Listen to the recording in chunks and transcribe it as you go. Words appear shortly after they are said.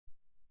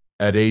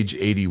At age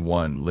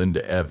 81,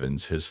 Linda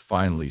Evans has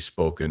finally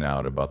spoken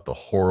out about the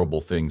horrible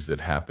things that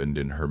happened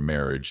in her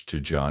marriage to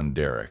John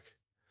Derek.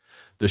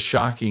 The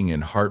shocking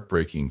and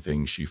heartbreaking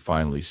things she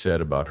finally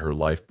said about her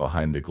life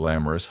behind the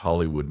glamorous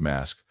Hollywood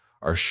mask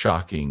are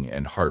shocking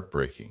and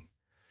heartbreaking.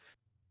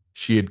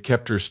 She had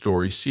kept her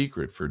story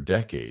secret for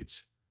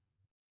decades.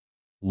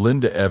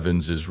 Linda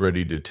Evans is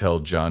ready to tell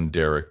John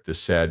Derek the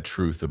sad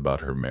truth about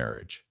her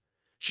marriage.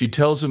 She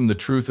tells him the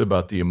truth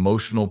about the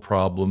emotional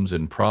problems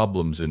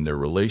in their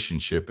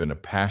relationship in a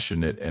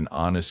passionate and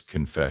honest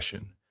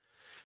confession.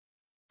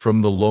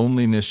 From the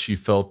loneliness she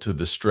felt to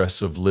the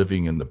stress of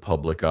living in the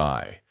public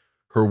eye,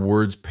 her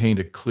words paint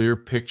a clear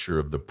picture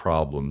of the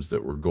problems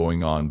that were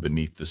going on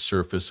beneath the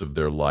surface of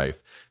their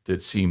life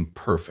that seemed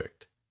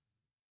perfect.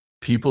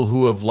 People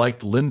who have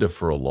liked Linda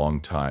for a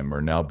long time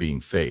are now being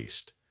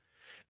faced.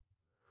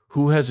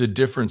 Who has a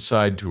different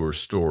side to her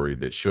story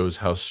that shows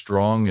how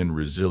strong and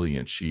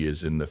resilient she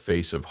is in the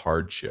face of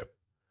hardship?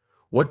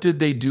 What did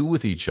they do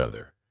with each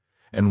other?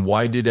 And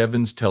why did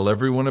Evans tell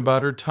everyone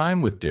about her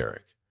time with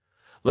Derek?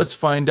 Let's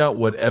find out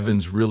what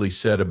Evans really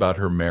said about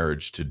her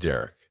marriage to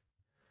Derek.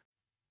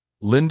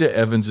 Linda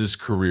Evans's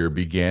career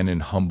began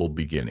in humble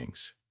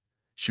beginnings.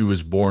 She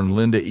was born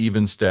Linda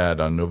Evenstad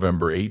on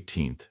November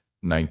 18,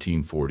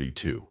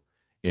 1942,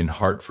 in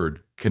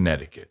Hartford,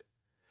 Connecticut.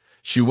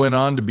 She went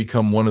on to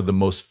become one of the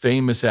most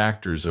famous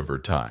actors of her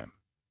time.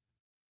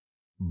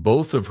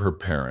 Both of her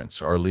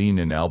parents, Arlene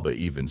and Alba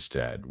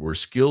Evenstad, were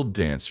skilled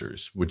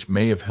dancers, which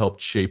may have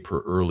helped shape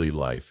her early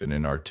life in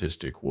an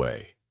artistic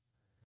way.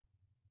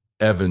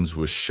 Evans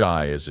was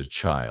shy as a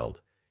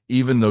child,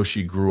 even though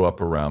she grew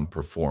up around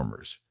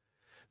performers.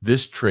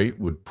 This trait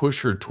would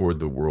push her toward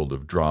the world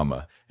of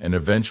drama and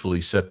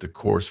eventually set the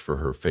course for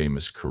her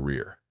famous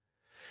career.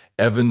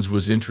 Evans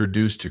was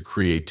introduced to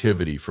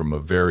creativity from a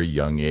very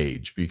young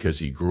age because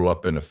he grew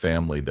up in a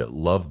family that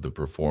loved the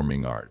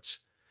performing arts.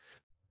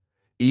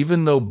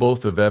 Even though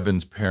both of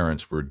Evans'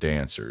 parents were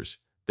dancers,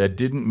 that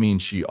didn't mean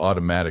she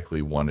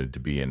automatically wanted to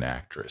be an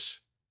actress.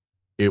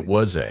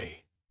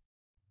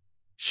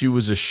 She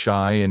was a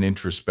shy and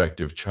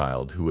introspective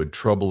child who had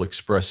trouble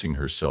expressing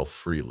herself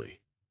freely.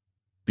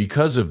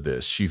 Because of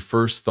this, she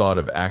first thought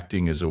of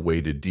acting as a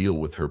way to deal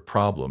with her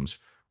problems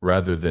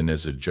rather than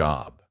as a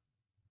job.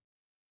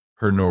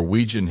 Her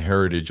Norwegian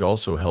heritage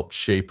also helped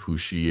shape who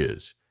she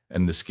is,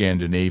 and the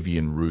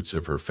Scandinavian roots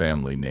of her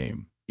family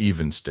name,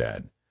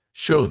 Evenstad,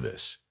 show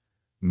this.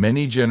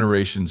 Many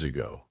generations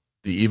ago,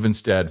 the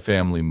Evenstad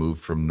family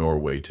moved from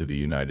Norway to the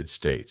United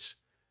States.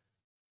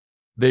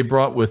 They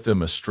brought with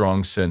them a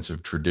strong sense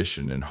of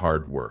tradition and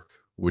hard work,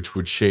 which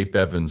would shape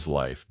Evans'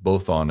 life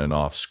both on and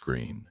off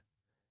screen.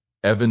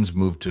 Evans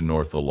moved to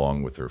North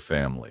along with her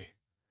family.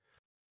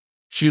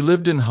 She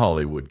lived in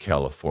Hollywood,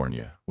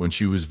 California, when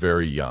she was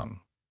very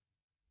young.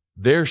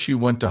 There she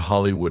went to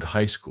Hollywood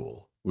High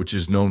School, which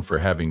is known for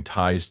having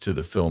ties to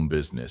the film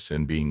business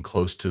and being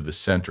close to the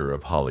center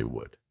of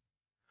Hollywood.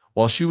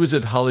 While she was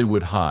at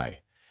Hollywood High,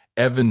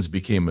 Evans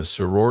became a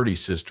sorority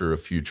sister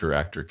of future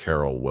actor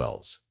Carol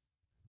Wells.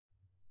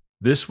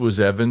 This was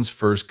Evans'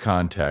 first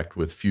contact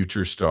with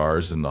future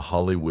stars and the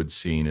Hollywood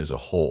scene as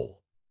a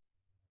whole.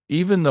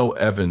 Even though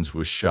Evans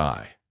was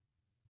shy,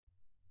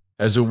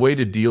 as a way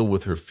to deal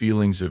with her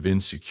feelings of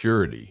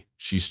insecurity,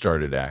 she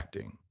started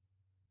acting.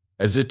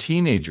 As a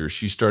teenager,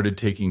 she started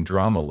taking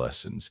drama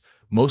lessons,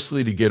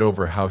 mostly to get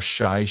over how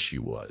shy she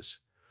was.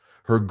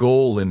 Her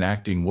goal in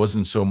acting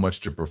wasn't so much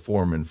to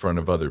perform in front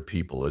of other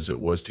people as it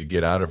was to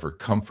get out of her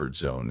comfort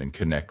zone and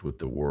connect with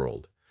the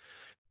world.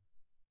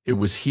 It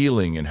was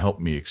healing and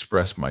helped me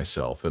express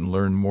myself and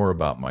learn more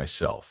about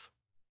myself.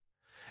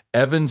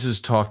 Evans has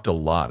talked a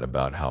lot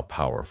about how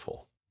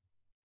powerful.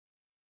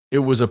 It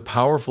was a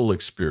powerful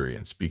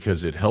experience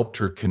because it helped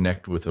her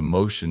connect with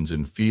emotions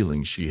and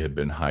feelings she had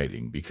been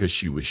hiding because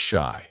she was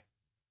shy.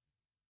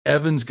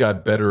 Evans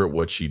got better at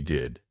what she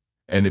did,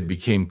 and it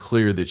became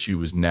clear that she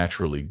was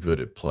naturally good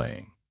at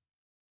playing.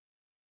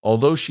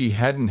 Although she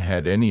hadn't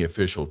had any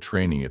official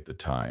training at the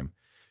time,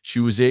 she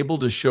was able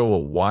to show a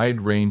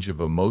wide range of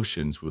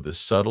emotions with a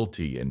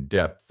subtlety and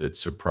depth that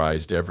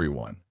surprised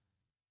everyone.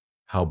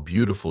 How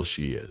beautiful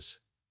she is.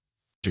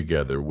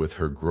 Together with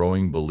her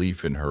growing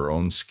belief in her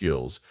own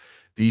skills,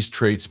 these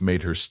traits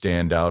made her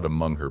stand out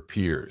among her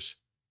peers.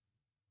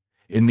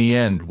 In the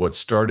end, what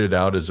started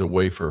out as a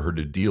way for her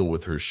to deal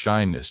with her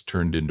shyness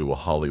turned into a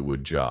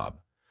Hollywood job.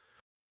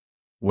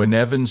 When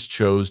Evans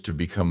chose to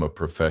become a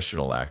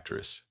professional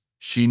actress,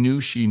 she knew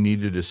she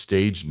needed a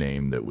stage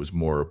name that was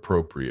more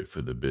appropriate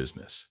for the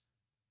business.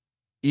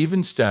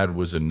 Evenstad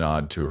was a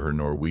nod to her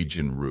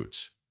Norwegian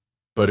roots,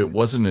 but it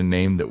wasn't a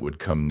name that would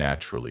come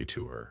naturally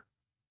to her.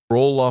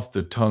 Roll off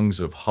the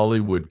tongues of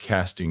Hollywood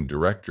casting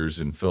directors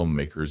and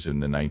filmmakers in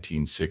the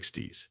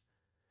 1960s.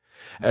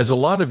 As a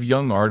lot of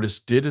young artists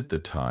did at the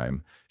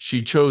time,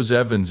 she chose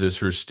Evans as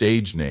her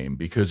stage name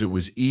because it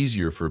was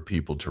easier for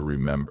people to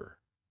remember.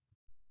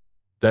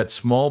 That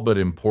small but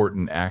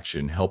important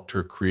action helped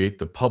her create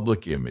the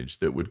public image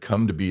that would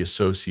come to be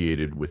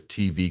associated with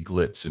TV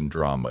glitz and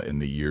drama in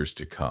the years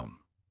to come.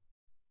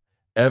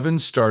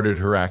 Evans started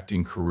her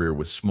acting career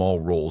with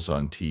small roles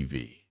on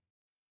TV.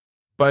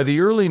 By the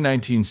early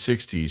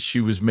 1960s,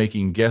 she was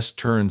making guest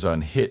turns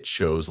on hit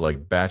shows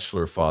like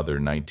Bachelor Father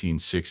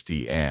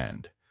 1960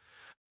 and,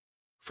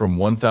 from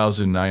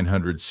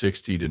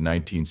 1960 to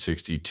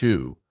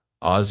 1962,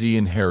 Ozzie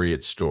and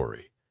Harriet's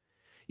Story.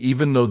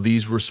 Even though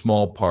these were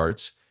small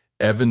parts,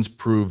 Evans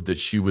proved that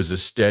she was a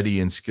steady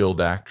and skilled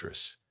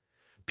actress.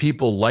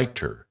 People liked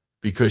her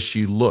because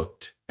she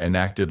looked and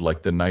acted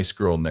like the nice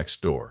girl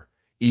next door,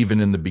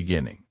 even in the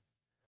beginning.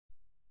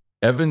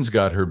 Evans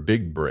got her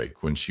big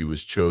break when she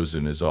was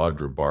chosen as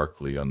Audra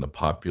Barkley on the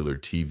popular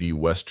TV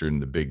western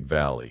The Big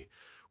Valley,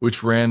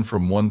 which ran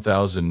from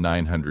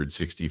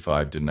 1965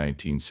 to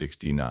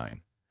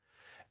 1969.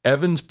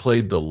 Evans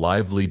played the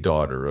lively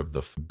daughter of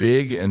the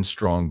big and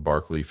strong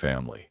Barkley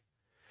family.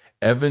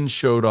 Evans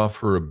showed off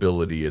her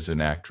ability as an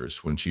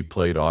actress when she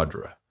played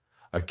Audra,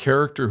 a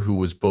character who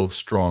was both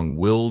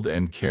strong-willed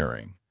and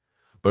caring,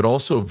 but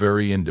also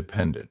very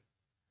independent.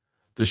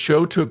 The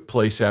show took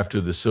place after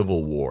the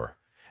Civil War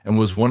and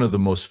was one of the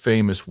most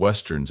famous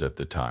westerns at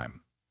the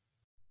time.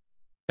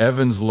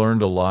 Evans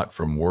learned a lot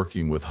from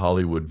working with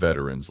Hollywood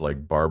veterans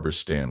like Barbara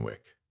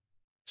Stanwyck.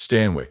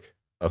 Stanwyck,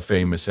 a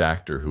famous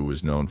actor who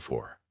was known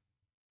for.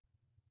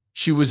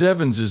 She was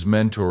Evans's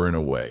mentor in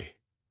a way,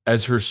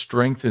 as her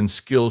strength and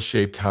skill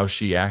shaped how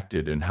she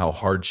acted and how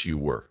hard she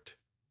worked.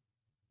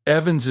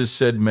 Evans has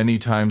said many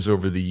times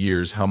over the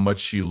years how much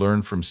she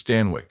learned from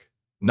Stanwyck,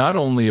 not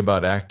only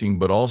about acting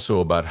but also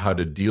about how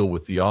to deal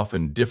with the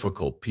often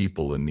difficult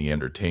people in the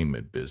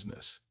entertainment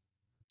business.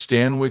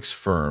 Stanwyck's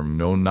firm,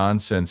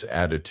 no-nonsense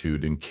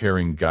attitude and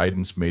caring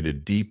guidance made a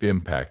deep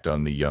impact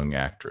on the young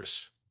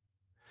actress.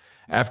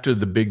 After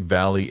The Big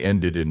Valley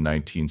ended in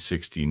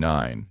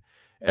 1969,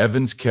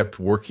 Evans kept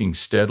working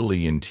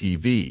steadily in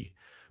TV,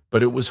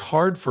 but it was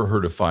hard for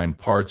her to find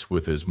parts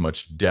with as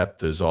much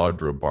depth as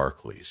Audra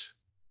Barkley's.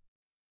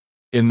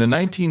 In the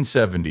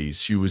 1970s,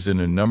 she was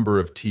in a number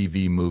of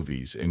TV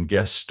movies and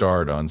guest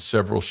starred on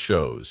several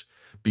shows,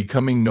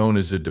 becoming known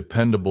as a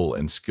dependable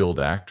and skilled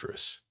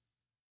actress.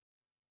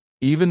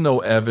 Even though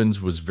Evans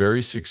was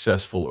very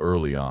successful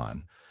early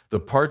on,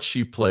 the parts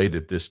she played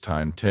at this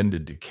time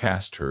tended to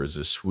cast her as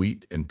a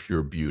sweet and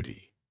pure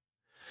beauty.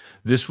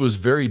 This was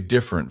very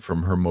different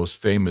from her most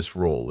famous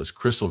role as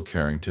Crystal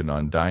Carrington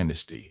on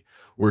Dynasty,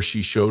 where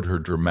she showed her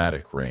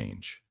dramatic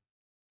range.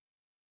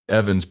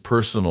 Evans'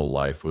 personal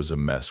life was a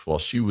mess while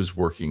she was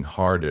working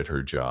hard at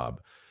her job,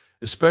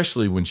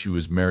 especially when she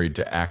was married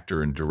to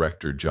actor and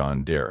director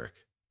John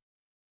Derek.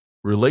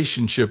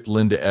 Relationship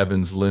Linda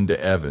Evans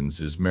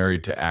is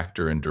married to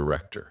actor and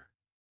director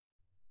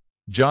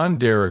John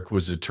Derek.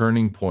 Was a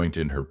turning point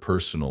in her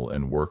personal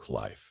and work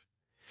life.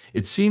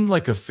 It seemed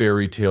like a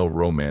fairy tale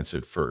romance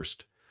at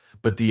first,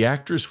 but the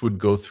actress would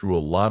go through a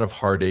lot of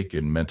heartache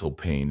and mental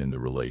pain in the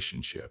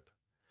relationship.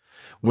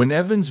 When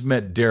Evans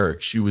met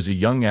Derek, she was a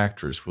young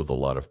actress with a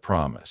lot of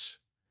promise.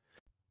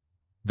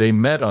 They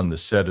met on the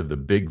set of The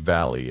Big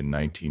Valley in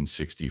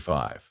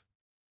 1965.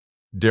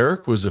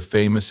 Derek was a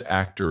famous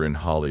actor in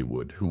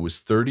Hollywood who was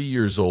 30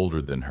 years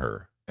older than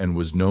her and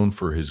was known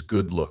for his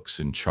good looks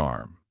and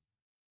charm.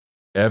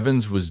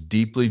 Evans was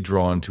deeply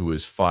drawn to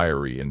his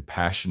fiery and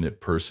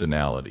passionate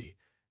personality,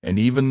 and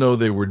even though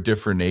they were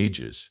different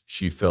ages,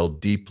 she fell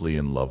deeply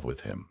in love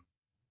with him.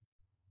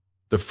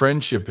 The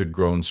friendship had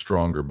grown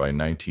stronger by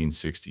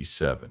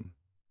 1967.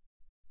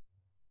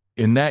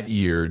 In that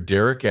year,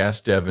 Derek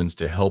asked Evans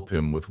to help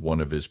him with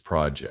one of his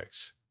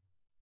projects.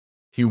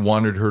 He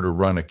wanted her to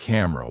run a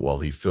camera while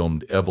he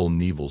filmed Evel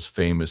Knievel's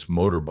famous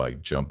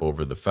motorbike jump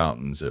over the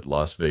fountains at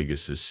Las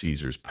Vegas's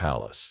Caesars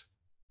Palace.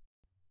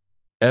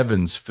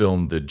 Evans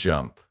filmed the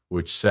jump,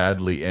 which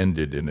sadly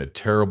ended in a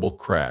terrible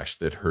crash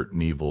that hurt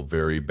Knievel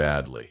very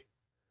badly.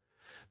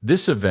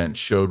 This event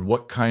showed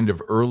what kind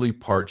of early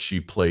part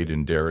she played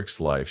in Derek's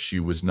life. She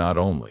was not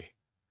only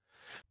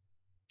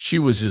she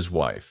was his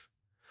wife,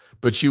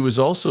 but she was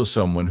also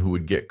someone who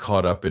would get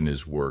caught up in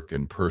his work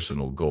and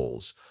personal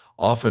goals,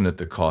 often at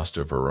the cost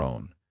of her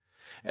own.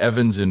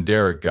 Evans and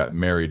Derek got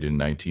married in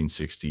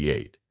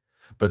 1968,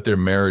 but their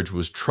marriage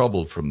was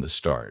troubled from the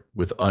start,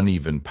 with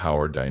uneven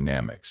power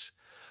dynamics.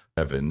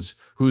 Evans,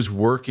 whose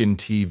work in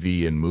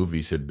TV and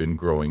movies had been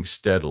growing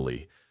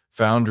steadily,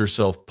 found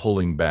herself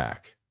pulling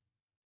back.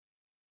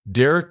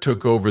 Derek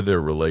took over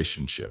their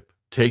relationship,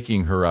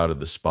 taking her out of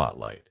the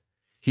spotlight.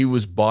 He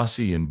was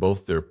bossy in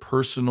both their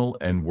personal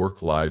and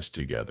work lives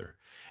together,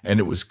 and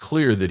it was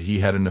clear that he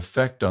had an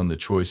effect on the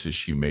choices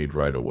she made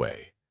right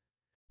away.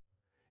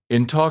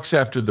 In talks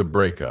after the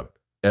breakup,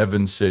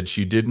 Evans said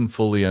she didn't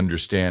fully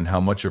understand how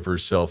much of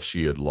herself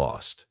she had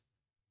lost.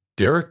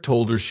 Derek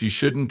told her she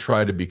shouldn't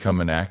try to become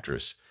an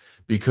actress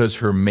because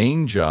her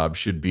main job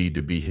should be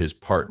to be his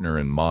partner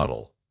and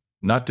model,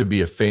 not to be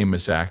a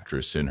famous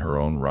actress in her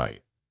own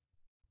right.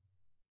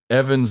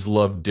 Evans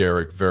loved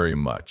Derek very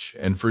much,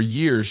 and for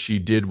years she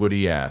did what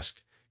he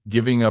asked,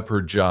 giving up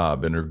her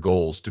job and her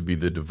goals to be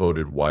the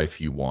devoted wife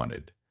he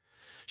wanted.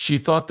 She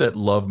thought that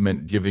love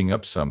meant giving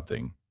up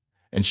something,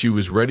 and she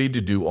was ready to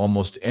do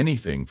almost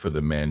anything for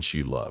the man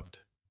she loved.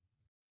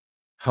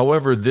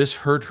 However, this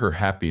hurt her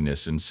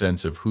happiness and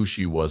sense of who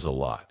she was a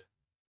lot.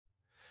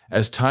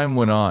 As time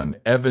went on,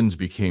 Evans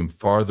became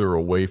farther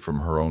away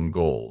from her own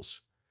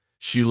goals.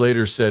 She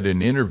later said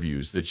in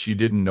interviews that she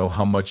didn't know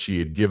how much she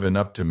had given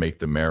up to make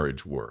the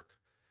marriage work.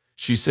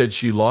 She said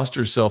she lost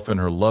herself in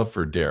her love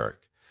for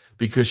Derek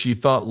because she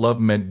thought love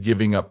meant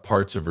giving up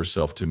parts of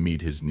herself to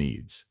meet his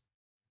needs.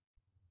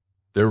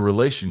 Their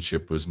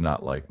relationship was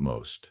not like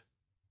most.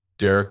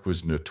 Derek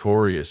was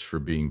notorious for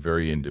being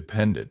very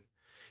independent.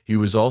 He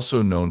was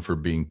also known for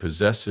being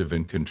possessive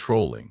and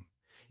controlling,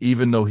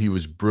 even though he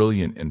was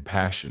brilliant and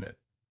passionate.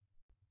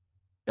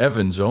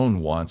 Evan's own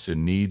wants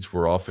and needs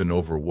were often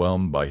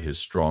overwhelmed by his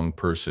strong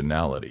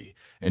personality,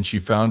 and she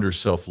found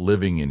herself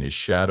living in his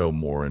shadow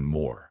more and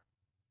more.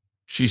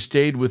 She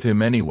stayed with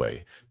him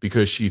anyway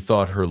because she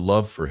thought her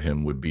love for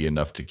him would be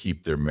enough to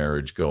keep their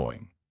marriage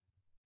going.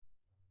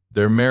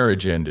 Their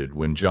marriage ended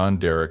when John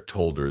Derek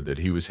told her that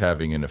he was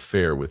having an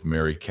affair with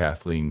Mary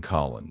Kathleen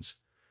Collins,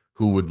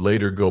 who would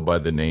later go by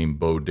the name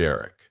Bo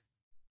Derek.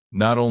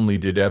 Not only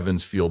did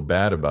Evans feel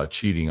bad about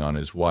cheating on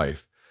his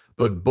wife,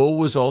 but Bo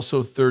was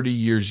also 30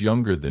 years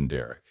younger than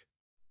Derek.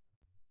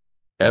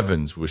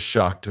 Evans was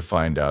shocked to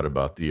find out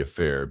about the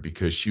affair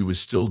because she was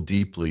still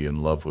deeply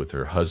in love with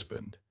her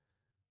husband.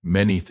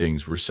 Many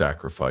things were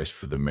sacrificed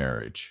for the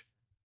marriage,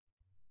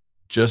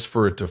 just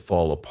for it to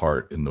fall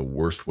apart in the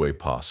worst way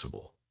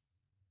possible.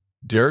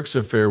 Derek's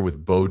affair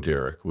with Bo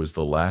Derek was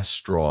the last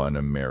straw in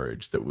a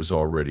marriage that was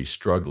already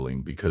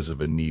struggling because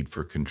of a need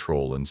for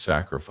control and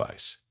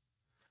sacrifice.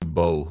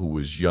 Bo, who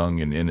was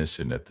young and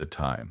innocent at the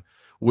time,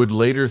 would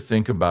later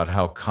think about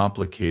how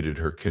complicated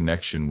her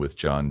connection with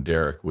John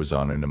Derek was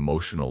on an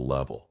emotional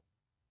level.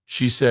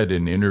 She said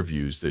in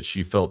interviews that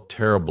she felt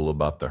terrible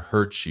about the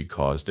hurt she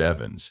caused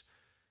Evans.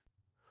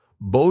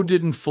 Bo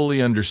didn't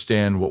fully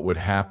understand what would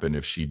happen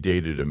if she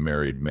dated a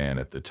married man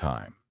at the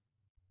time,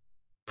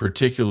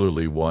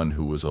 particularly one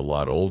who was a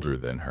lot older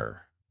than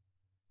her.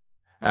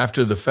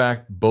 After the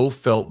fact, Bo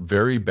felt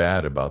very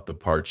bad about the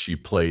part she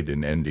played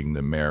in ending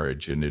the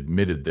marriage and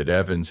admitted that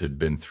Evans had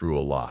been through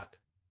a lot.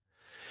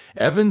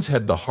 Evans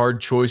had the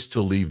hard choice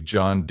to leave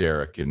John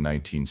Derek in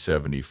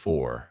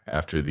 1974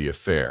 after the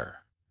affair.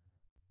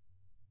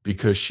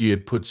 Because she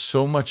had put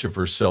so much of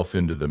herself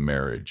into the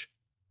marriage,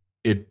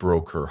 it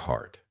broke her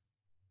heart.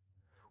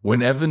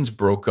 When Evans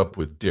broke up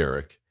with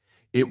Derek,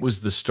 it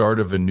was the start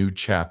of a new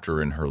chapter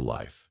in her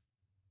life.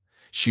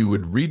 She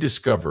would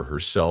rediscover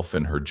herself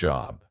and her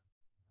job.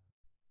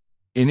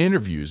 In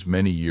interviews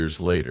many years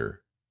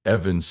later,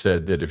 Evans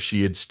said that if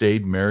she had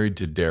stayed married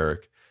to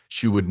Derek,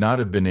 she would not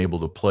have been able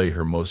to play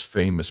her most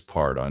famous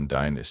part on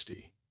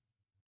Dynasty.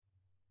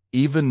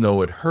 Even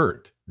though it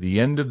hurt, the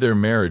end of their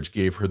marriage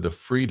gave her the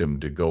freedom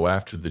to go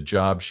after the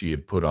job she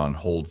had put on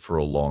hold for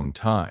a long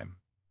time.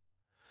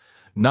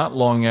 Not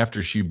long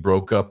after she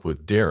broke up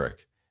with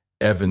Derek,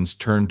 Evans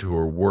turned to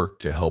her work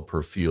to help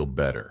her feel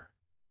better.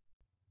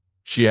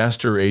 She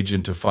asked her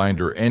agent to find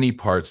her any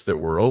parts that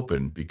were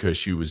open because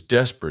she was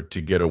desperate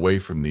to get away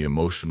from the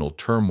emotional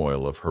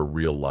turmoil of her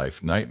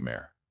real-life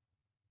nightmare.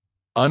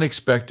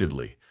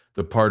 Unexpectedly,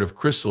 the part of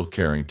Crystal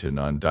Carrington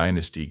on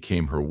Dynasty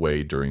came her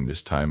way during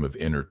this time of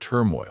inner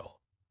turmoil.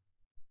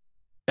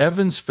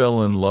 Evans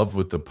fell in love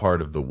with the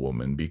part of the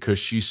woman because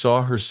she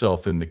saw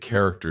herself in the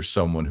character,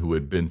 someone who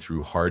had been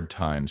through hard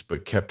times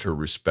but kept her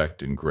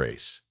respect and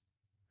grace.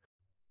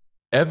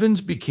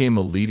 Evans became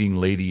a leading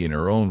lady in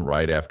her own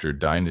right after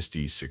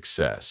Dynasty's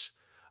success,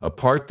 a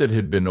part that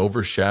had been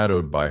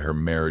overshadowed by her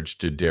marriage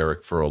to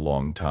Derek for a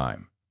long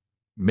time.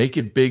 Make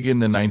it big in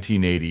the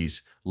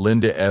 1980s,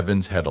 Linda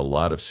Evans had a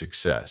lot of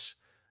success,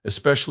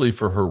 especially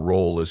for her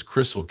role as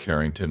Crystal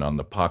Carrington on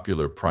the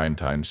popular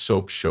primetime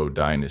soap show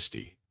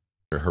Dynasty.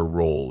 Her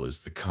role as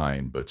the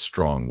kind but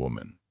strong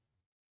woman.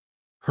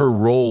 Her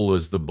role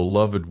as the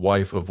beloved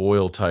wife of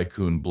oil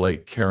tycoon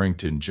Blake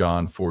Carrington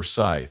John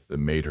Forsythe that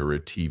made her a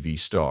TV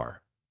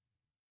star.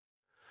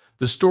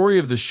 The story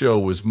of the show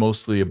was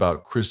mostly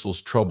about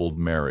Crystal's troubled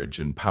marriage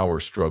and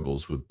power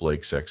struggles with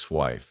Blake's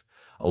ex-wife,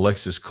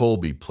 Alexis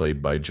Colby,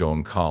 played by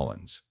Joan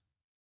Collins.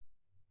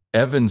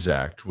 Evans'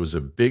 act was a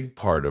big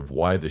part of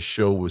why the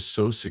show was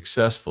so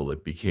successful.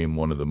 It became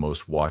one of the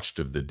most watched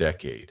of the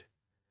decade.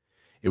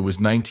 It was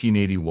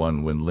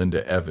 1981 when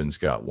Linda Evans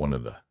got one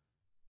of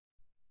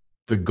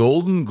the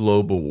Golden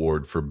Globe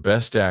Award for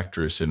Best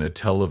Actress in a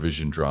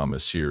Television Drama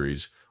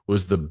Series.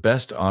 Was the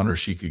best honor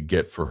she could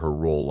get for her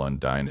role on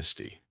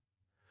Dynasty.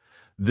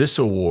 This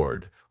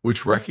award,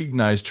 which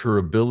recognized her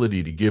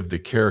ability to give the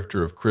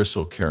character of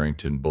Crystal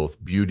Carrington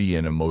both beauty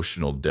and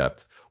emotional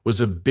depth,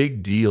 was a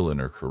big deal in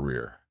her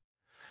career.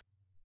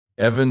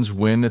 Evans'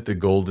 win at the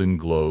Golden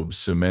Globes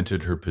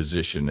cemented her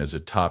position as a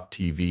top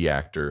TV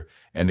actor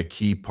and a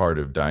key part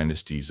of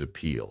Dynasty's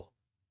appeal.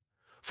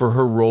 For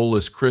her role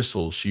as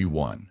Crystal, she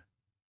won.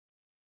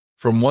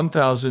 From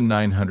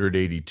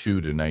 1982 to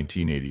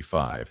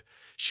 1985,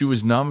 she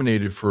was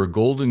nominated for a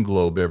Golden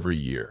Globe every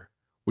year,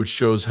 which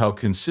shows how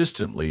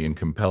consistently and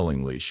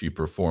compellingly she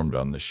performed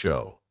on the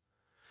show.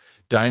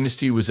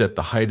 Dynasty was at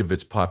the height of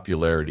its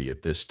popularity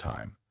at this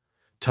time.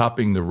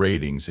 topping the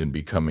ratings and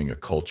becoming a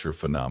culture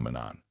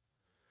phenomenon.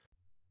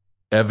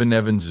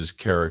 Evans's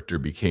character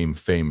became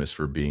famous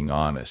for being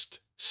honest,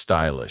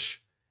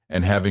 stylish,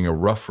 and having a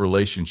rough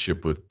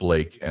relationship with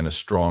Blake and a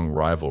strong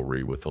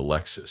rivalry with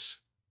Alexis.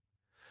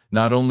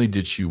 Not only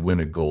did she win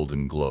a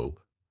Golden Globe,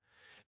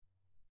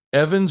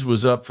 Evans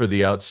was up for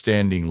the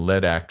Outstanding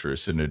Lead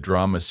Actress in a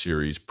Drama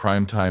Series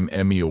Primetime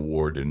Emmy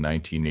Award in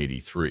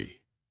 1983.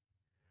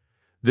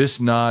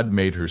 This nod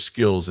made her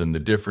skills and the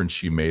difference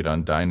she made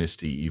on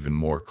Dynasty even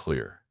more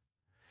clear.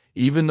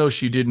 Even though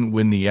she didn't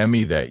win the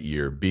Emmy that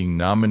year, being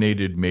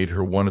nominated made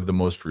her one of the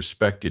most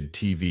respected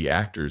TV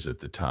actors at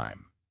the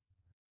time.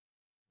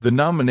 The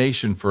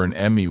nomination for an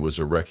Emmy was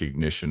a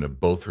recognition of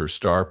both her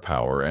star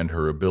power and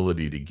her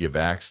ability to give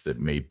acts that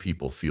made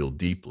people feel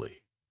deeply.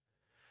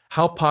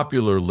 How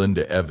popular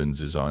Linda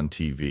Evans is on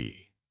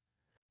TV.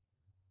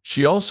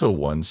 She also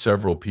won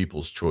several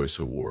People's Choice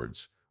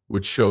Awards,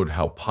 which showed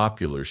how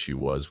popular she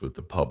was with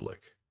the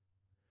public.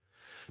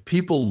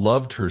 People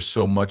loved her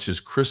so much as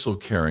Crystal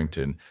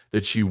Carrington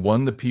that she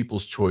won the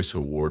People's Choice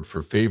Award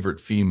for Favorite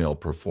Female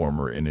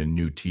Performer in a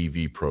new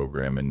TV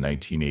program in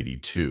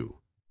 1982.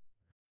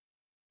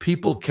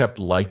 People kept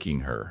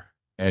liking her,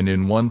 and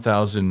in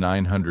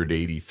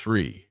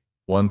 1983,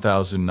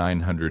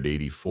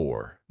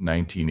 1984,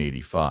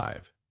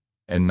 1985,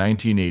 and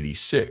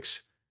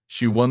 1986,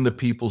 she won the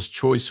People's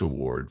Choice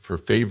Award for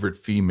Favorite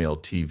Female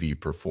TV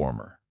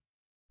Performer.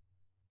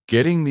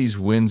 Getting these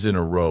wins in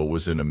a row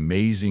was an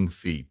amazing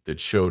feat that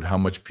showed how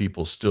much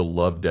people still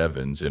loved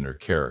Evans and her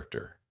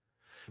character.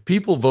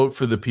 People vote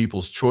for the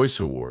People's Choice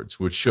Awards,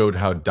 which showed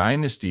how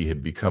Dynasty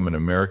had become an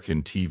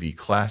American TV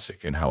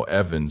classic and how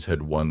Evans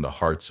had won the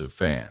hearts of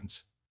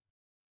fans.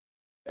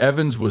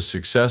 Evans was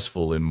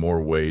successful in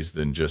more ways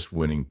than just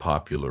winning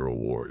popular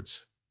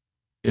awards.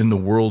 In the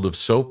world of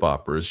soap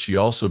operas, she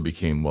also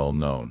became well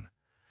known.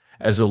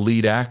 As a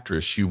lead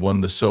actress, she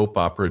won the Soap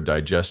Opera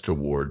Digest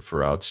Award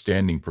for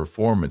Outstanding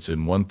Performance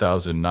in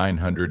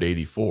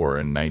 1984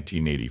 and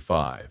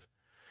 1985.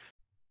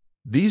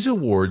 These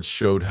awards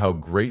showed how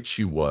great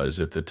she was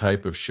at the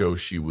type of show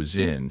she was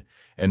in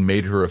and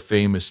made her a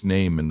famous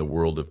name in the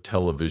world of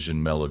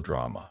television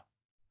melodrama.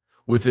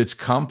 With its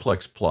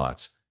complex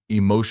plots,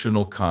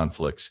 emotional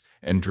conflicts,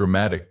 and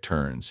dramatic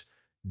turns,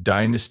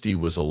 Dynasty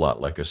was a lot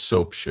like a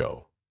soap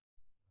show.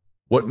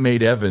 What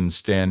made Evans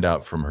stand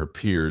out from her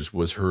peers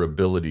was her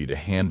ability to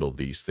handle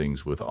these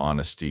things with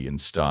honesty and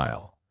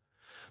style.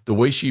 The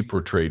way she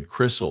portrayed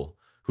Crystal,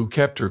 who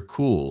kept her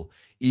cool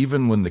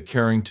even when the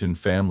Carrington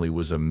family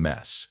was a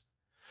mess,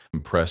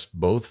 impressed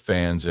both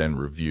fans and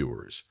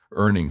reviewers,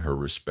 earning her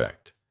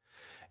respect.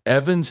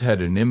 Evans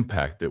had an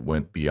impact that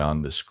went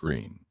beyond the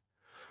screen.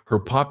 Her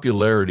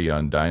popularity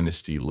on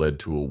Dynasty led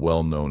to a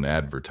well-known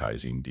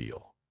advertising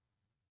deal.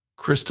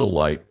 Crystal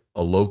Light,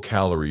 a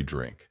low-calorie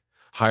drink,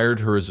 hired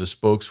her as a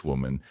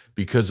spokeswoman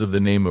because of the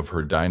name of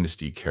her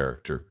Dynasty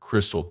character,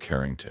 Crystal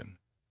Carrington.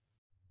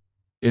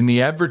 In the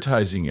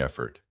advertising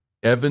effort,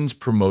 Evans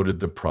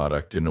promoted the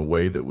product in a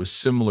way that was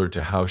similar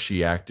to how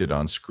she acted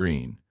on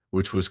screen,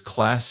 which was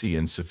classy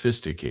and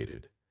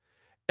sophisticated.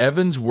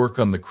 Evans' work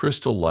on the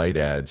Crystal Light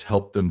ads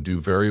helped them do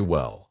very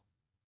well.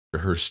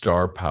 Her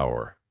star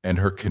power and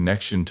her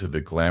connection to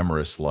the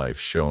glamorous life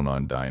shown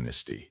on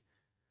Dynasty.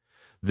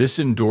 This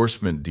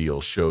endorsement deal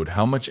showed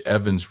how much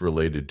Evans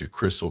related to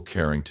Crystal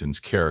Carrington's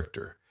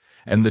character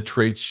and the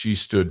traits she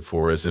stood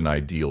for as an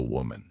ideal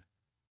woman.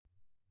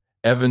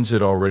 Evans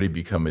had already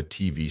become a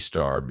TV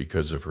star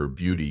because of her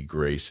beauty,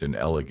 grace, and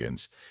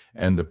elegance,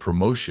 and the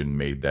promotion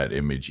made that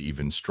image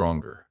even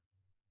stronger.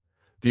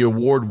 The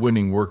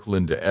award-winning work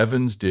Linda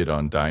Evans did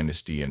on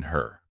Dynasty and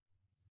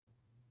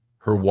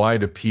her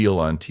wide appeal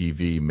on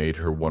TV made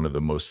her one of the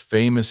most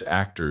famous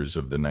actors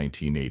of the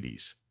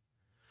 1980s.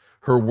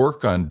 Her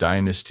work on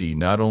Dynasty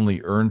not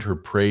only earned her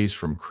praise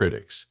from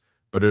critics,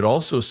 but it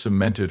also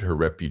cemented her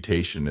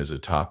reputation as a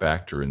top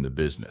actor in the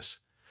business.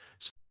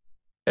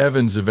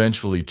 Evans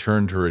eventually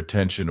turned her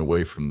attention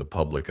away from the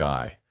public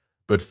eye,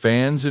 but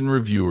fans and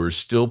reviewers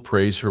still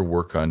praise her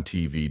work on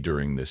TV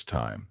during this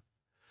time.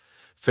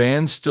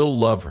 Fans still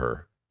love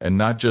her, and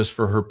not just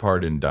for her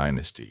part in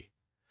Dynasty.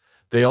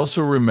 They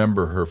also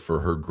remember her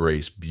for her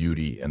grace,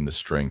 beauty, and the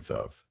strength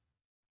of.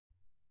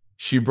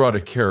 She brought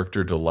a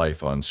character to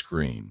life on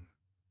screen.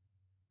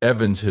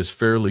 Evans has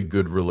fairly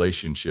good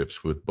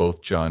relationships with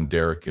both John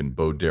Derek and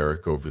Bo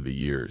Derek over the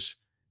years,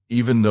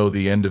 even though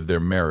the end of their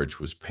marriage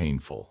was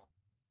painful.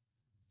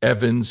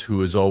 Evans,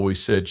 who has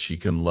always said she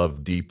can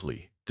love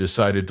deeply,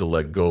 decided to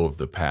let go of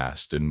the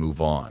past and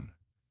move on.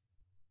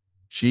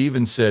 She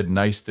even said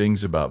nice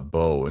things about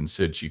Bo and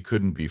said she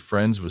couldn't be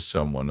friends with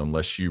someone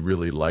unless she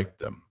really liked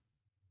them.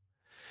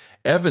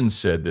 Evans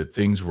said that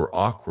things were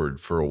awkward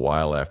for a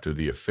while after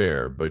the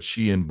affair, but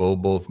she and Bo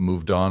both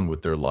moved on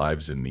with their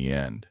lives in the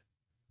end.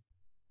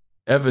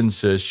 Evans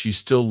says she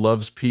still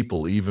loves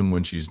people even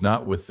when she's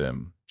not with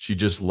them, she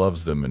just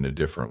loves them in a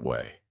different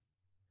way.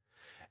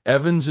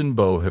 Evans and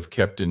Bo have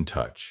kept in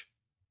touch.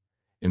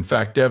 In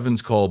fact,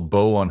 Evans called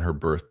Bo on her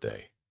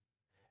birthday.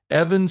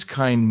 Evan's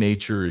kind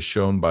nature is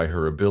shown by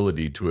her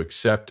ability to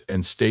accept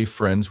and stay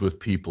friends with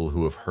people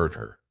who have hurt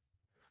her.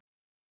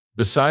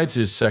 Besides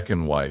his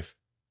second wife,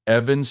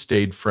 Evan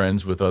stayed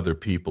friends with other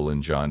people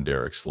in John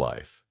Derek's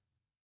life.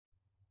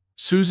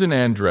 Susan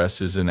Andress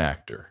is an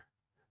actor.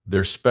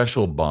 Their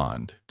special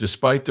bond,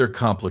 despite their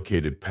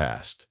complicated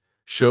past,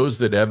 shows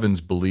that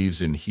Evans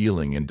believes in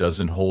healing and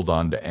doesn't hold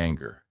on to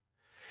anger.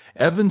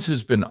 Evans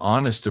has been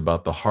honest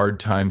about the hard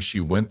times she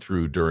went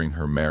through during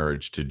her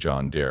marriage to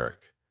John Derek.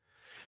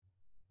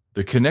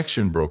 The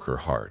connection broke her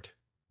heart,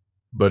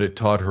 but it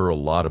taught her a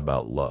lot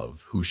about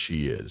love, who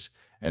she is,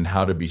 and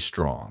how to be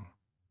strong.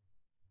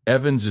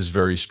 Evans is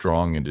very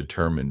strong and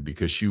determined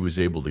because she was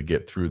able to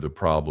get through the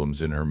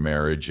problems in her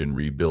marriage and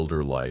rebuild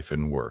her life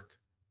and work.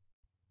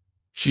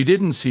 She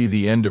didn't see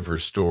the end of her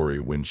story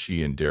when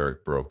she and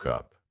Derek broke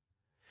up.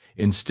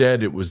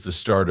 Instead, it was the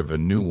start of a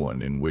new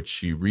one in which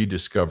she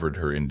rediscovered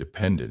her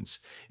independence,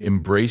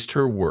 embraced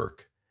her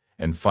work,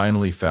 and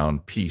finally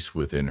found peace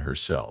within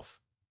herself.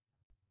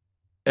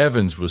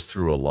 Evans was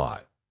through a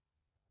lot,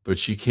 but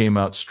she came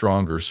out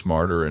stronger,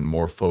 smarter, and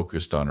more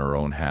focused on her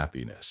own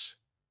happiness.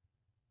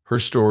 Her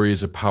story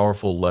is a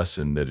powerful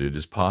lesson that it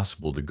is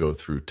possible to go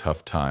through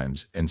tough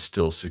times and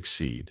still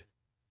succeed,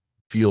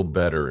 feel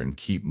better, and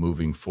keep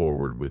moving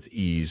forward with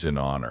ease and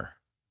honor.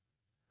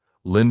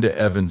 Linda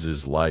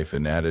Evans's life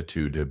and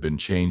attitude have been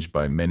changed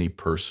by many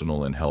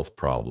personal and health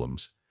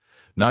problems,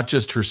 not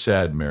just her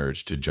sad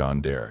marriage to John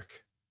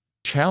Derek.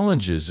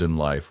 Challenges in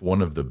life.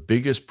 One of the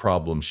biggest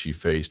problems she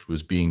faced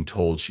was being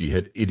told she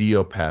had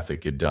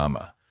idiopathic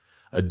edema,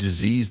 a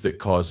disease that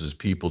causes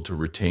people to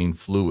retain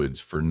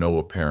fluids for no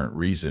apparent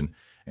reason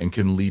and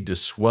can lead to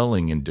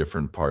swelling in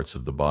different parts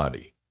of the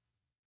body.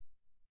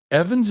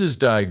 Evans's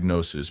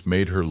diagnosis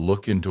made her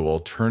look into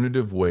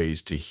alternative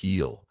ways to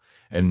heal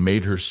and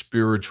made her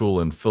spiritual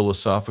and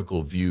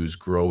philosophical views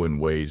grow in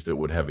ways that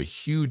would have a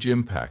huge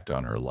impact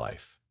on her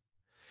life.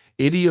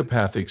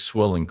 Idiopathic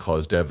swelling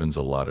caused Evans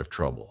a lot of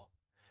trouble,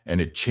 and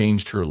it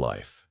changed her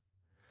life.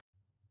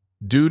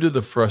 Due to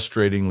the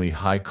frustratingly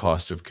high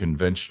cost of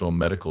conventional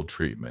medical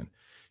treatment,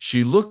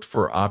 she looked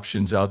for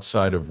options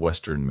outside of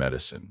Western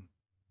medicine.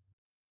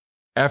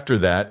 After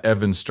that,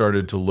 Evans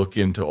started to look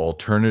into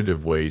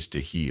alternative ways to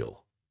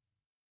heal.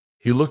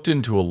 He looked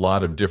into a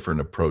lot of different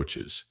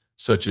approaches,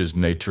 such as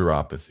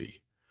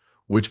naturopathy,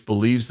 which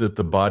believes that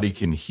the body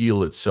can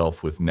heal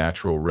itself with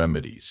natural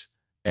remedies,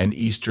 and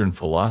Eastern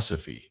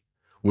philosophy,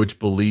 which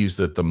believes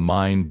that the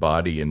mind,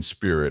 body, and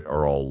spirit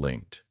are all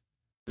linked.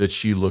 That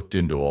she looked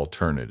into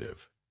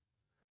alternative.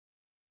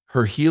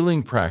 Her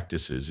healing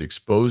practices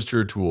exposed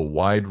her to a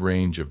wide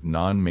range of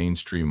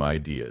non-mainstream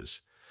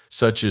ideas,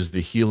 such as the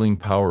healing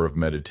power of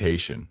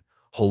meditation,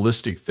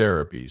 holistic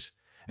therapies,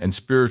 and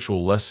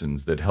spiritual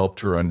lessons that helped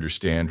her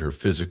understand her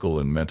physical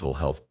and mental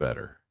health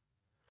better.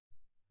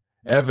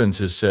 Evans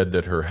has said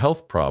that her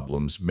health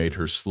problems made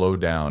her slow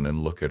down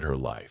and look at her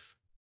life,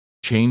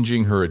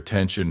 changing her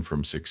attention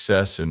from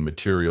success and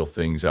material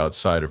things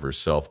outside of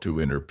herself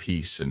to inner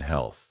peace and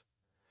health.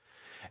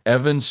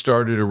 Evans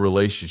started a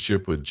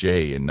relationship with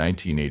Jay in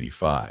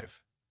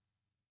 1985.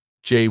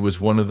 Jay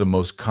was one of the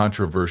most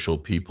controversial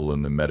people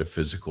in the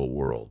metaphysical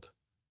world,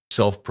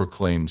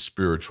 self-proclaimed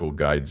spiritual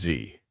guide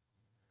Z.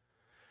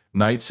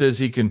 Knight says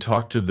he can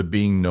talk to the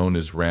being known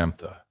as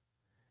Ramtha,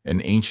 an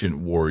ancient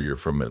warrior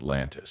from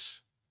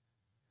Atlantis.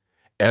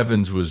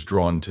 Evans was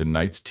drawn to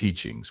Knight's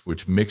teachings,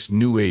 which mixed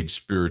New Age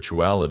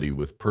spirituality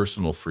with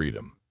personal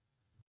freedom.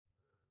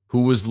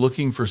 Who was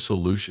looking for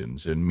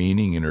solutions and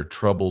meaning in her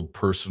troubled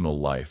personal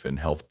life and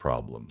health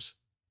problems.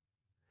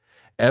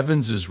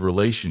 Evans's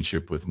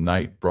relationship with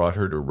Knight brought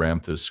her to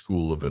Ramtha's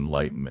School of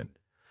Enlightenment,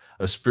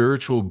 a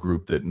spiritual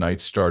group that Knight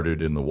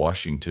started in the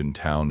Washington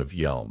town of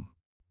Yelm.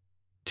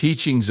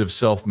 Teachings of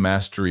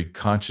self-mastery,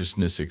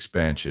 consciousness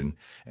expansion,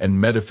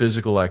 and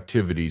metaphysical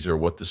activities are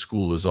what the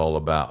school is all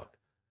about.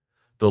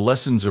 The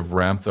lessons of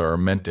Ramtha are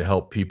meant to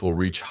help people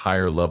reach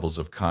higher levels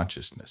of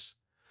consciousness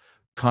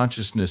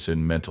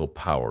and mental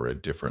power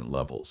at different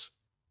levels.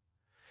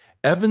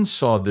 Evans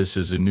saw this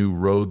as a new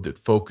road that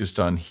focused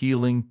on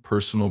healing,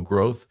 personal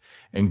growth,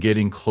 and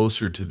getting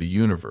closer to the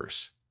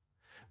universe.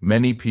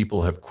 Many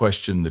people have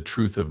questioned the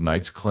truth of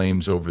Knight's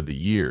claims over the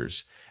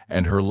years,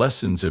 and her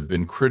lessons have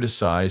been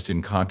criticized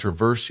and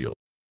controversial.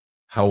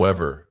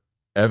 However,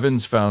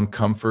 Evans found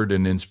comfort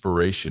and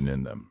inspiration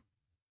in them.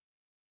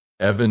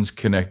 Evans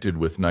connected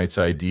with Knight's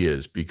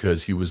ideas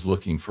because he was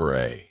looking for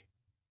an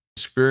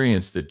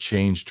experience that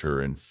changed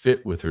her and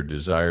fit with her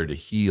desire to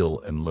heal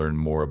and learn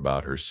more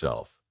about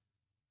herself.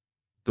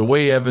 The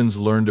way Evans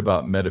learned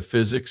about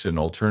metaphysics and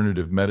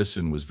alternative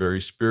medicine was very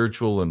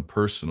spiritual and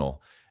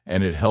personal,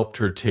 and it helped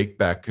her take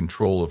back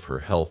control of her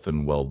health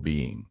and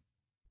well-being.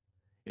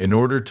 In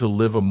order to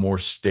live a more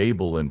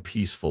stable and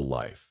peaceful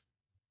life,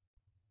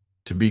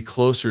 to be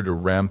closer to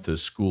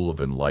Ramtha's School of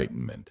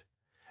Enlightenment,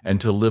 and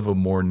to live a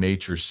more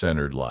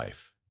nature-centered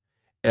life,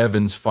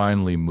 Evans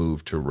finally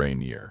moved to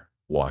Rainier,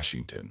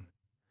 Washington.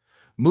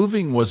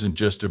 Moving wasn't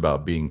just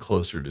about being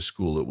closer to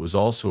school, it was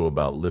also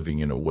about living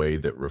in a way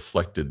that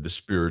reflected the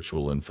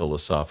spiritual and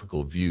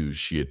philosophical views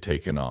she had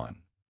taken on.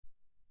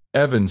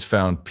 Evans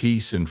found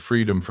peace and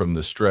freedom from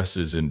the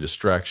stresses and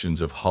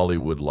distractions of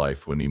Hollywood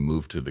life when he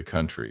moved to the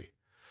country.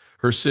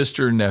 Her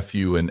sister,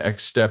 nephew, and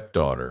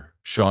ex-stepdaughter,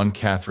 Sean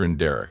Catherine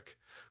Derrick,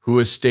 who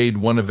has stayed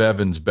one of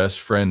Evans' best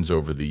friends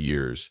over the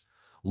years,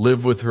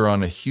 live with her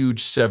on a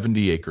huge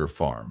 70-acre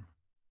farm.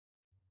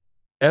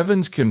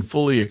 Evans can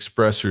fully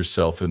express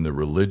herself in the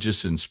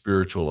religious and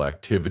spiritual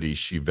activities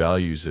she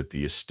values at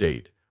the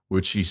estate,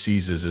 which she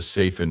sees as a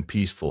safe and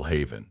peaceful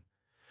haven.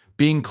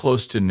 Being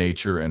close to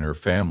nature and her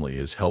family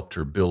has helped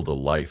her build a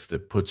life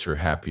that puts her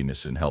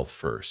happiness and health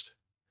first.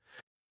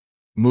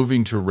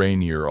 Moving to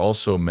Rainier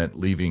also meant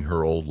leaving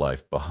her old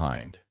life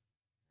behind.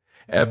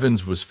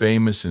 Evans was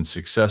famous and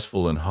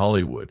successful in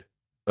Hollywood,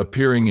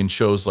 appearing in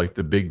shows like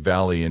The Big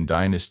Valley and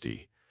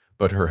Dynasty,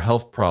 but her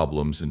health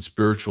problems and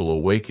spiritual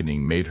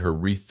awakening made her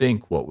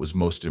rethink what was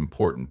most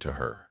important to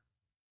her.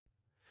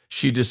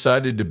 She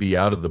decided to be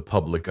out of the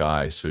public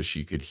eye so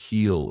she could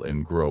heal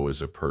and grow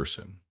as a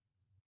person.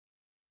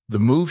 The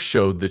move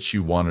showed that she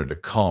wanted a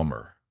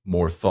calmer,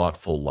 more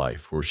thoughtful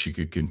life where she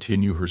could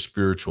continue her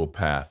spiritual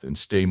path and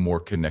stay more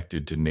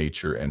connected to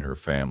nature and her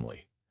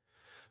family.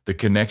 The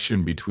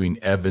connection between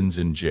Evans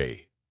and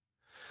J.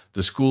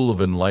 The School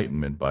of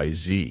Enlightenment by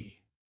Z.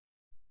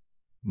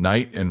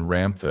 Knight and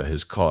Ramtha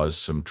has caused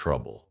some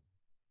trouble.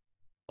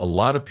 A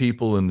lot of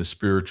people in the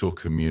spiritual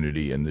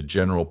community and the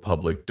general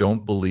public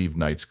don't believe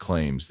Knight's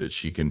claims that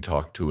she can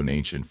talk to an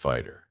ancient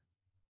fighter.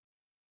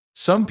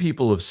 Some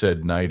people have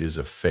said Knight is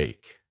a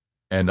fake,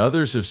 and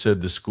others have said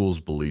the school's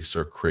beliefs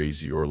are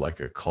crazy or like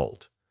a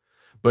cult.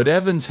 But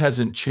Evans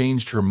hasn't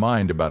changed her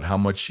mind about how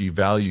much she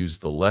values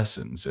the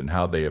lessons and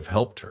how they have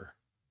helped her.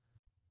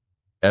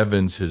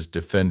 Evans has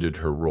defended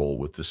her role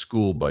with the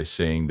school by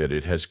saying that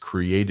it has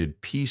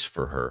created peace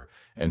for her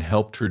and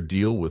helped her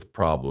deal with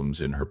problems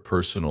in her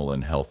personal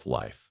and health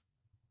life.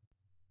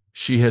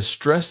 She has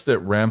stressed that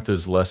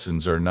Ramtha's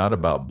lessons are not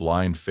about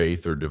blind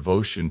faith or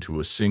devotion to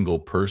a single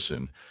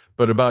person,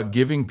 but about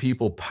giving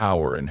people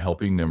power and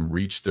helping them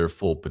reach their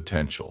full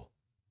potential.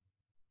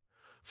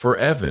 For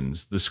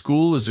Evans, the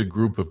school is a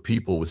group of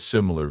people with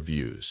similar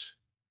views,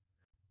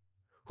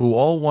 who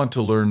all want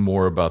to learn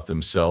more about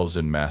themselves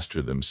and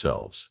master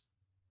themselves.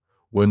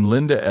 When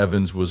Linda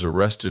Evans was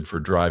arrested for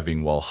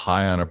driving while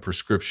high on a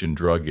prescription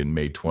drug in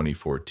May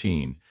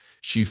 2014,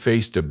 she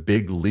faced a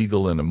big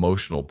legal and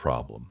emotional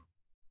problem.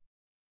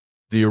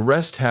 The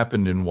arrest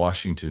happened in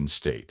Washington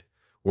state,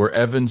 where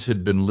Evans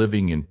had been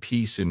living in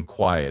peace and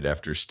quiet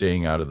after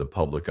staying out of the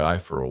public eye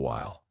for a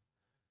while.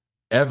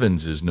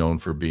 Evans is known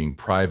for being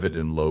private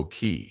and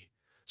low-key,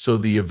 so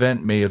the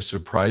event may have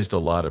surprised a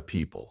lot of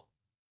people.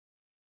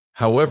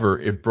 However,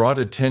 it brought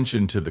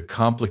attention to the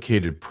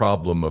complicated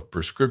problem of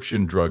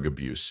prescription drug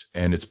abuse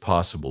and its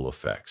possible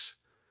effects.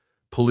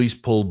 Police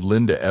pulled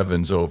Linda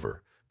Evans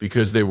over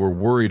because they were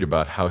worried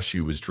about how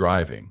she was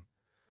driving.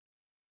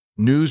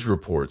 News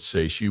reports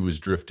say she was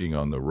drifting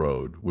on the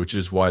road, which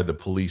is why the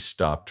police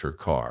stopped her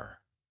car.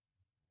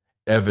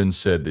 Evans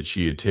said that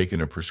she had taken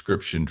a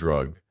prescription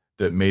drug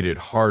that made it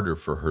harder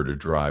for her to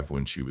drive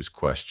when she was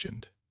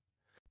questioned.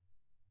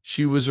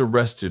 She was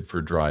arrested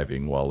for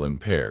driving while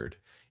impaired,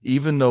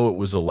 even though it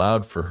was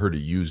allowed for her to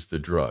use the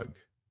drug.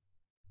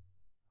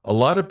 A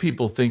lot of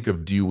people think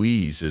of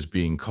DUIs as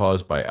being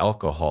caused by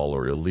alcohol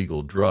or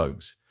illegal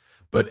drugs,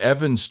 but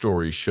Evans'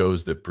 story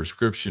shows that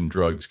prescription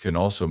drugs can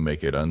also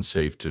make it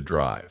unsafe to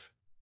drive.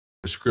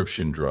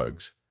 Prescription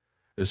drugs,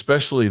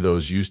 especially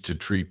those used to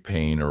treat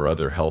pain or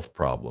other health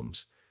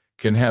problems,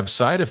 can have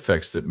side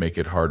effects that make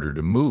it harder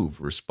to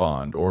move,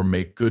 respond, or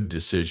make good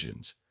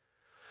decisions.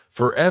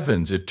 For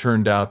Evans, it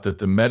turned out that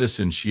the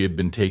medicine she had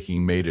been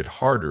taking made it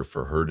harder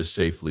for her to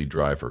safely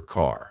drive her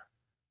car.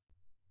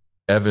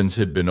 Evans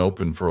had been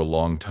open for a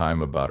long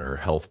time about her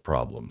health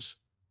problems,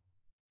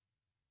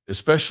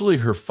 especially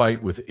her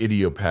fight with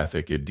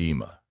idiopathic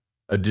edema,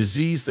 a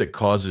disease that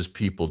causes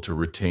people to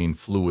retain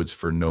fluids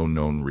for no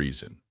known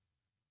reason.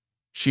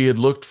 She had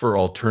looked for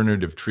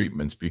alternative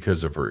treatments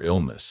because of her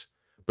illness,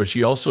 but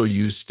she also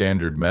used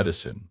standard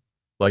medicine,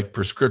 like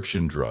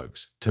prescription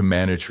drugs, to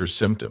manage her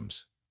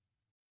symptoms.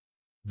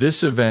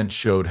 This event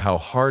showed how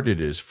hard it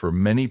is for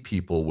many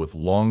people with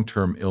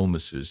long-term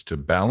illnesses to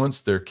balance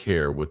their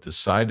care with the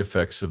side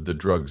effects of the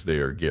drugs they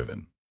are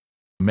given.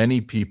 Many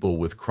people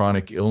with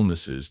chronic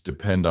illnesses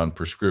depend on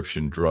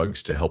prescription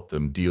drugs to help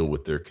them deal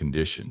with their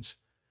conditions.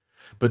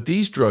 But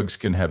these drugs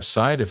can have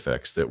side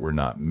effects that were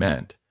not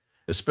meant,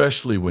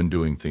 especially when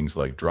doing things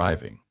like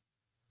driving.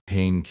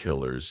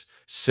 Painkillers,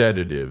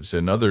 sedatives,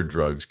 and other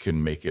drugs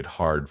can make it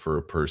hard for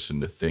a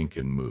person to think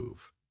and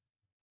move.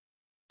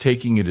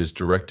 Taking it as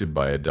directed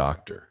by a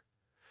doctor.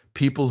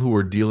 People who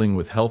are dealing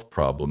with health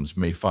problems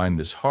may find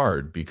this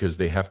hard because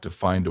they have to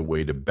find a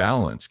way to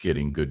balance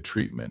getting good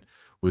treatment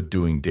with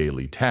doing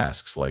daily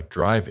tasks like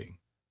driving.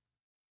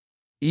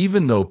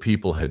 Even though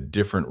people had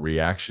different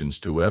reactions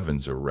to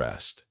Evans'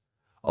 arrest,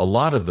 A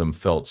lot of them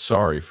felt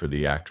sorry for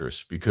the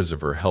actress because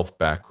of her health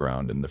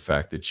background and the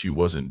fact that she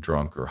wasn't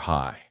drunk or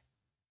high.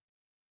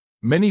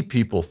 Many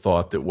people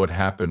thought that what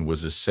happened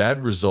was a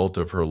sad result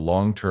of her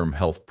long-term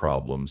health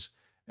problems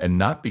and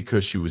not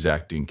because she was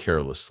acting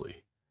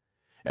carelessly.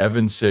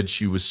 Evans said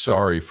she was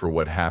sorry for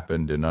what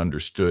happened and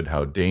understood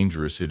how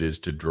dangerous it is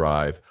to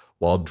drive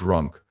while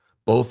drunk,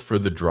 both for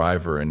the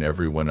driver and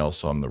everyone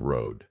else on the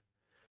road.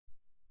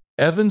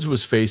 Evans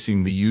was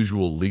facing the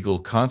usual legal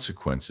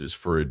consequences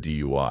for a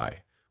DUI,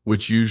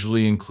 which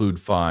usually include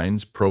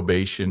fines,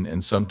 probation,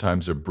 and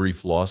sometimes a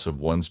brief loss of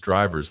one's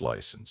driver's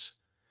license.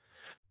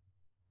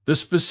 The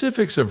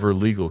specifics of her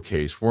legal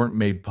case weren't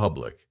made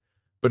public,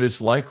 but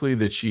it's likely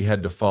that she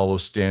had to follow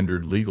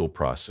standard legal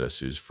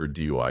processes for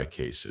DUI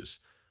cases,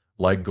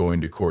 like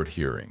going to court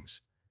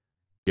hearings,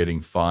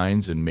 getting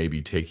fines, and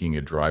maybe taking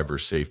a driver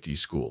safety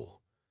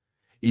school.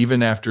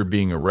 Even after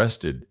being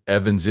arrested,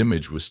 Evans'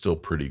 image was still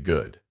pretty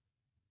good.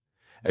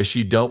 As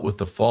she dealt with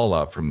the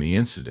fallout from the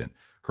incident,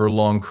 her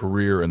long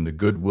career and the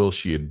goodwill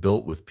she had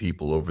built with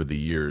people over the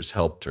years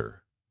helped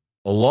her.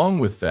 Along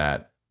with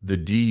that, the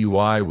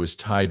DUI was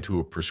tied to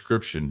a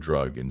prescription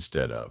drug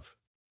instead of.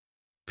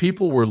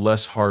 People were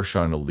less harsh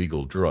on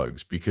illegal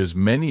drugs because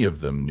many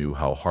of them knew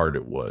how hard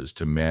it was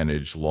to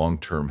manage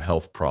long-term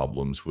health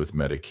problems with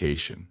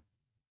medication.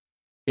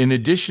 In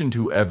addition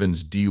to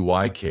Evans'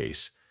 DUI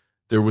case,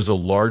 there was a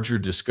larger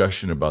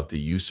discussion about the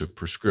use of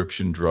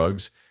prescription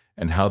drugs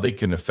and how they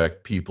can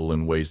affect people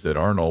in ways that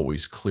aren't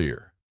always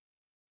clear.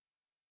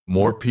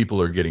 More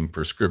people are getting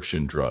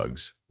prescription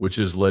drugs, which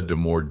has led to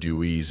more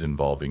DUIs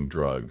involving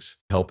drugs,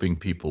 helping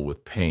people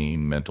with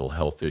pain, mental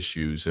health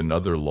issues, and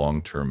other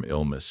long-term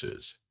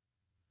illnesses.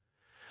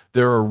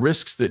 There are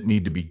risks that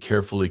need to be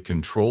carefully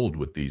controlled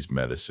with these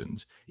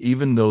medicines,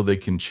 even though they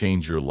can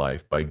change your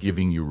life by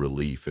giving you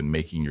relief and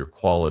making your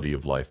quality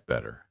of life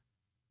better.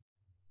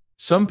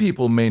 Some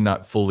people may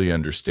not fully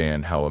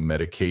understand how a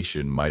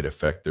medication might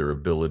affect their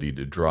ability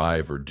to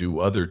drive or do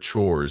other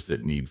chores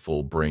that need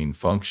full brain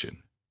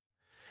function.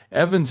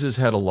 Evans has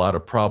had a lot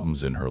of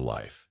problems in her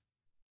life.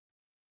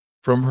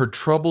 From her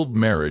troubled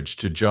marriage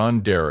to John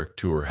Derek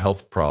to her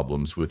health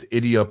problems with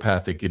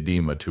idiopathic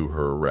edema to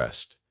her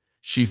arrest,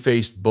 she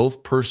faced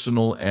both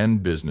personal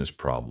and business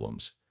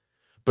problems,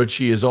 but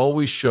she has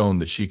always shown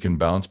that she can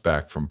bounce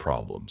back from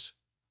problems.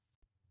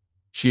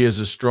 She has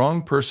a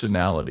strong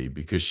personality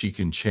because she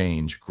can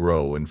change,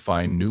 grow, and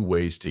find new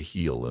ways to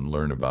heal and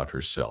learn about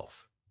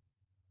herself.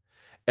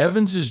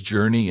 Evans's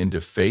journey into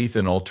faith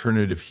and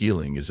alternative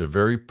healing is a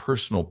very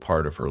personal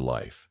part of her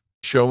life,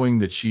 showing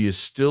that she is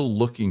still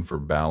looking for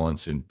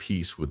balance and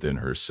peace within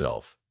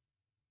herself.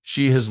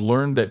 She has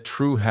learned that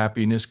true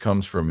happiness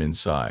comes from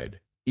inside,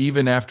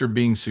 even after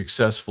being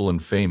successful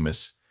and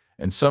famous,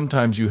 and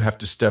sometimes you have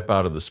to step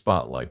out of the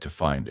spotlight to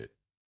find it.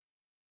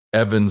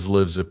 Evans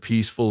lives a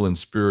peaceful and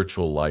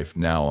spiritual life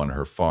now on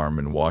her farm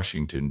in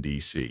Washington,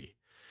 D.C.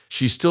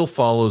 She still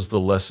follows the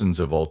lessons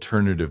of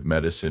alternative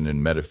medicine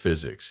and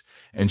metaphysics,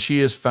 and she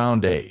has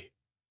found a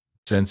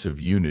sense of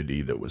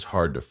unity that was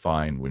hard to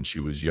find when she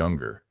was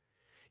younger.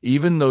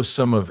 Even though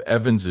some of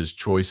Evans's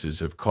choices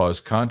have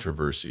caused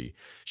controversy,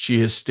 she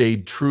has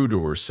stayed true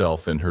to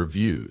herself and her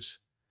views.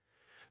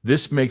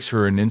 This makes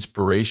her an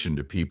inspiration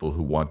to people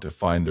who want to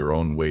find their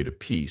own way to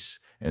peace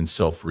and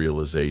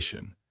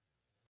self-realization.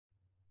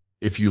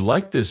 If you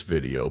like this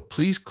video,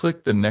 please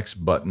click the next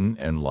button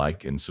and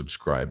like and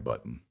subscribe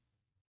button.